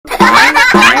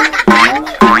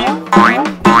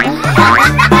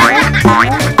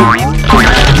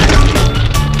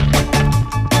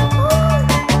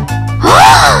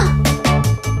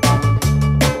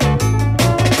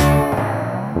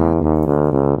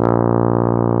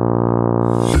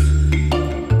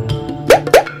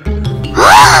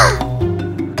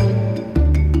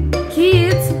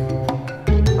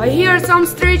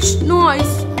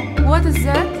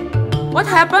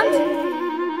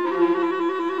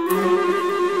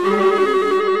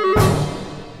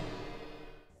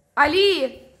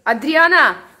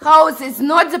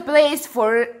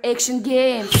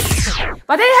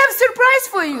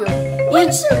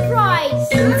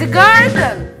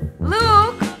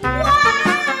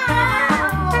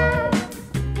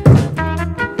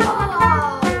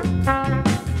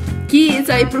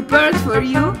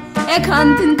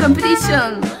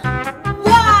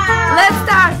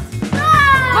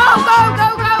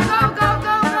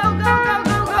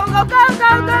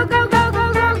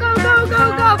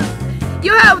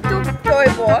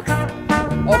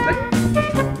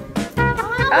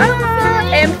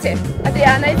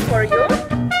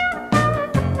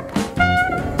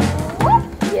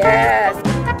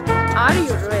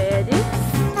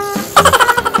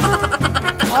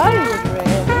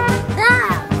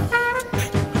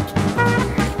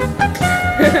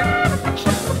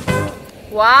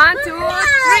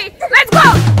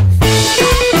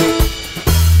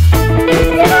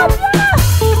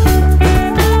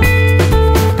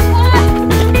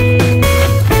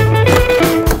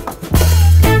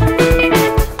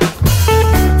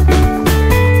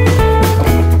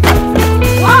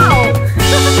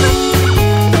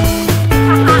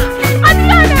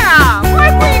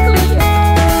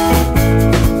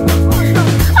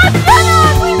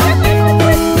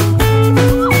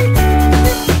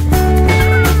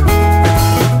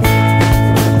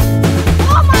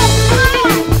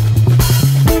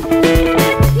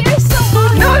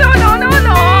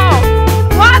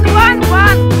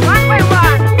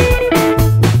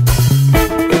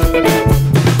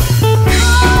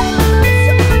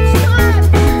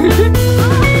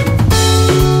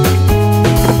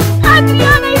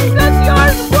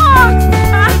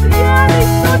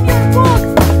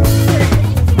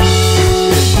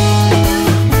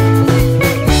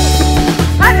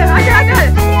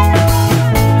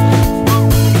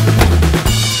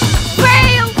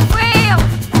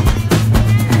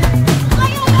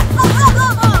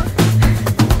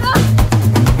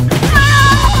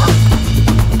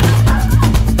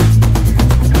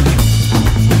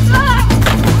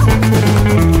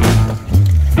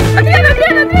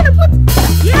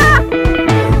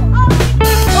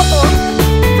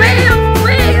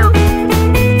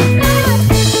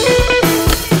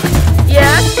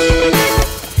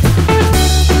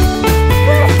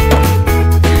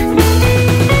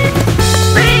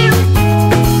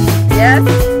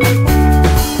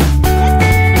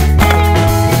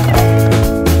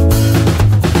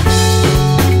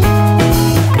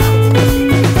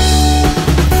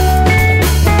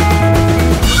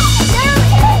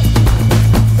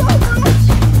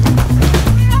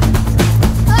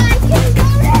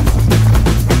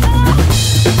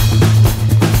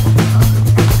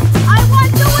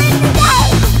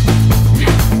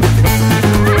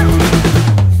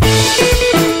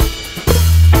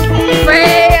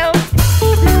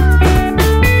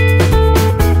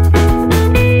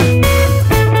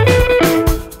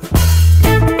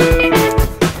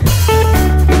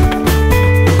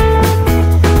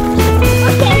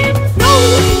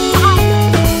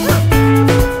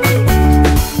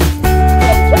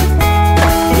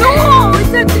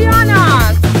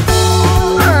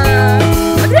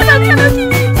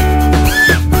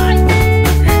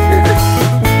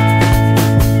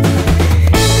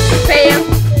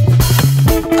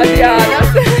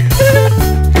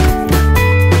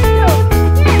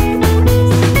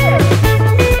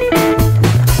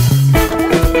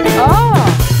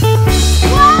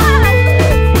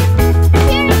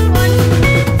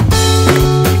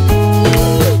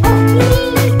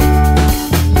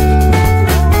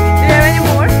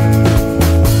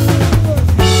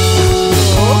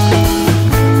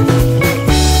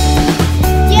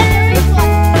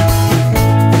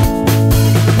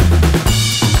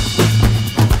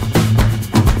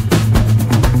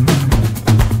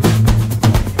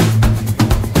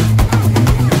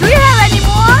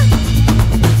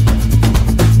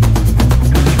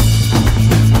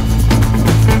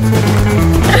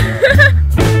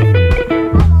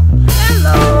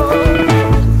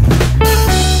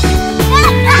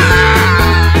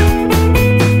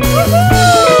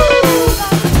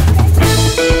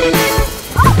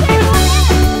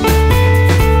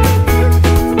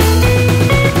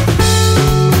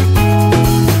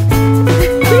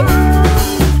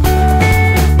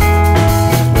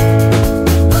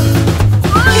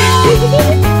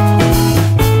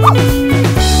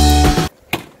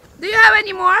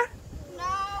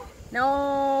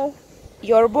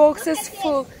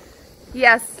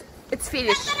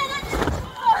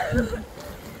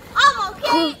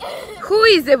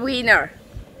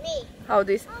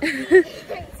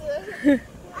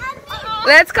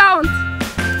Let's count.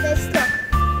 Let's stop.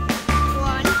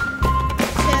 1, 2,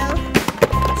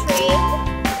 3,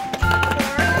 4,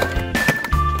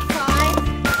 5,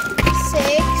 6,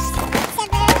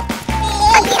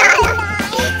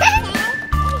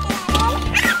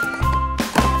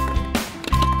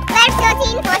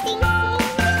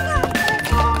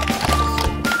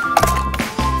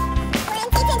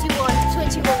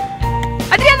 21.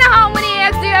 Adriana, how many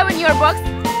eggs do you have in your box?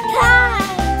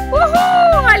 Woohoo!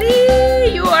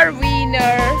 Ali, you are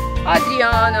winner.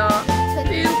 Adriana.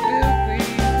 Pew, pew, pew.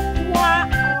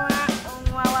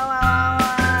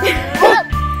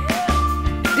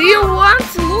 Do you want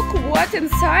to look what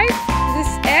inside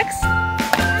this eggs?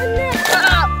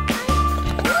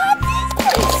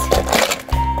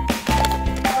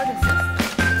 What is this?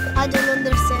 I don't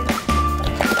understand.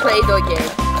 Play-Doh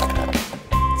game.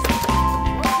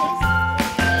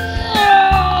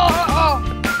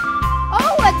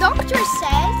 Oh, a doctor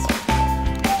says.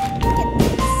 Look at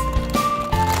this.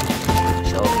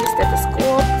 Show me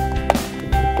stethoscope.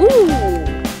 Ooh!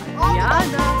 Oh,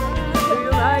 Yana, do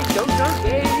you like doctor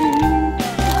game?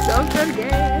 Doctor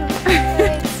game.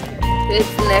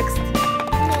 It's next.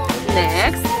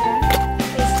 Next.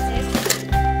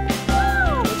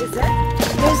 What is that?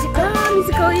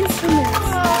 Musical instruments.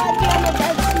 Adriana,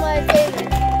 that's my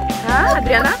favorite. Huh,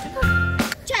 Adriana?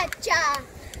 Cha-cha.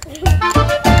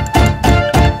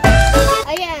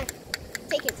 Again,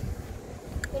 take it.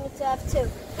 We need to have two.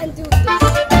 And do this.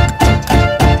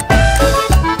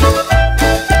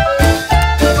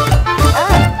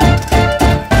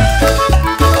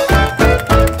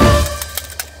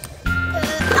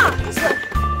 This one.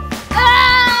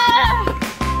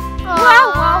 Wow,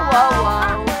 wow, wow,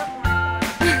 wow.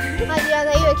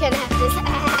 Adriana, you can have this.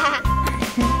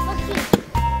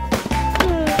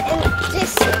 And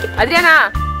this. Adriana!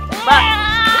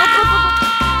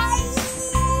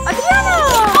 Adriana!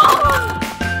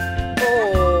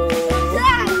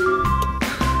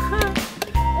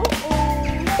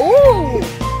 Oh!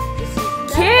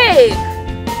 Cake!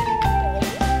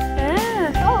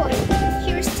 Oh,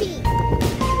 here's tea.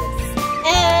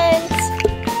 And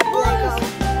Lego.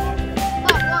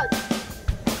 What?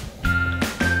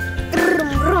 Brum,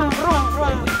 brum, brum,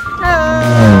 brum.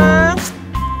 Toys.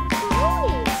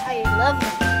 I love them.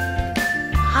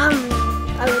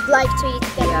 I would like to eat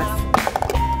them Yes. now.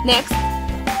 Next.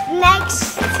 Next.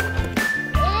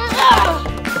 Oh.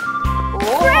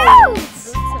 Fruits.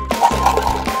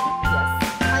 Yes.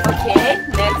 Okay,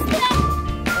 next.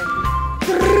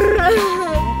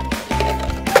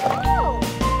 Oh.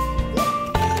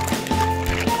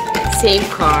 Same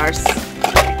cars.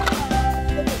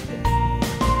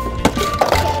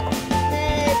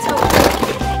 Let's open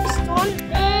the next one.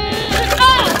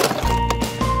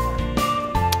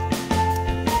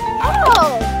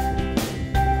 Oh.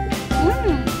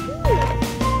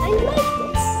 I like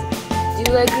this. Do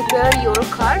you like repair your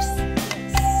cars?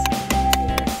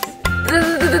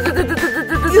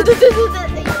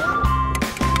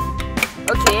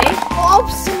 Okay.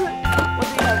 Oops. What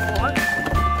do you have more?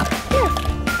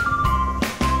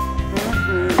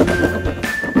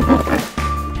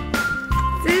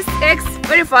 This eggs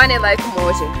very funny like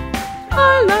emoji. I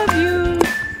love you.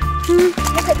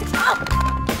 Look at this.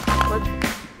 What is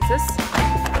this?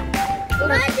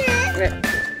 Magic.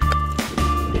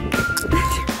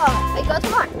 Oh, I got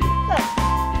one.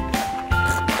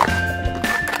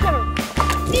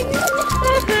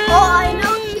 Oh, I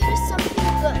know here's something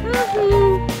good.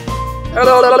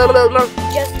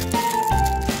 Just.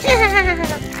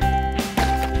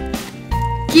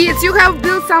 Kids, you have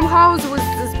built some house with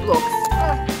these blocks.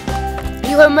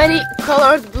 You have many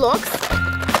colored blocks. Look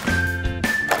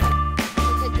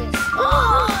at this.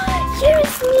 Oh,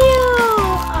 here's new.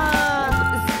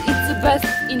 It's the best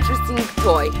interesting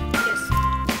toy. Yes.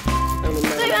 I Do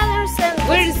remember. you understand?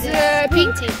 Where is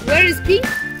Pink? Painting. Where is Pink?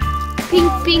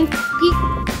 Pink.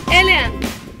 Alien.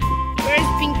 Where is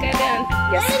Pink Alien?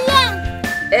 Yes.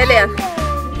 Alien.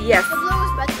 Yes. The blue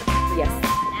is better. Yes.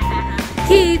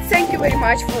 Kids, thank you very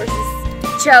much for this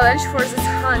challenge, for this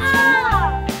hunting.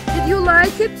 Did you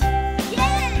like it?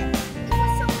 Yeah, it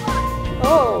was so fun.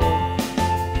 Oh.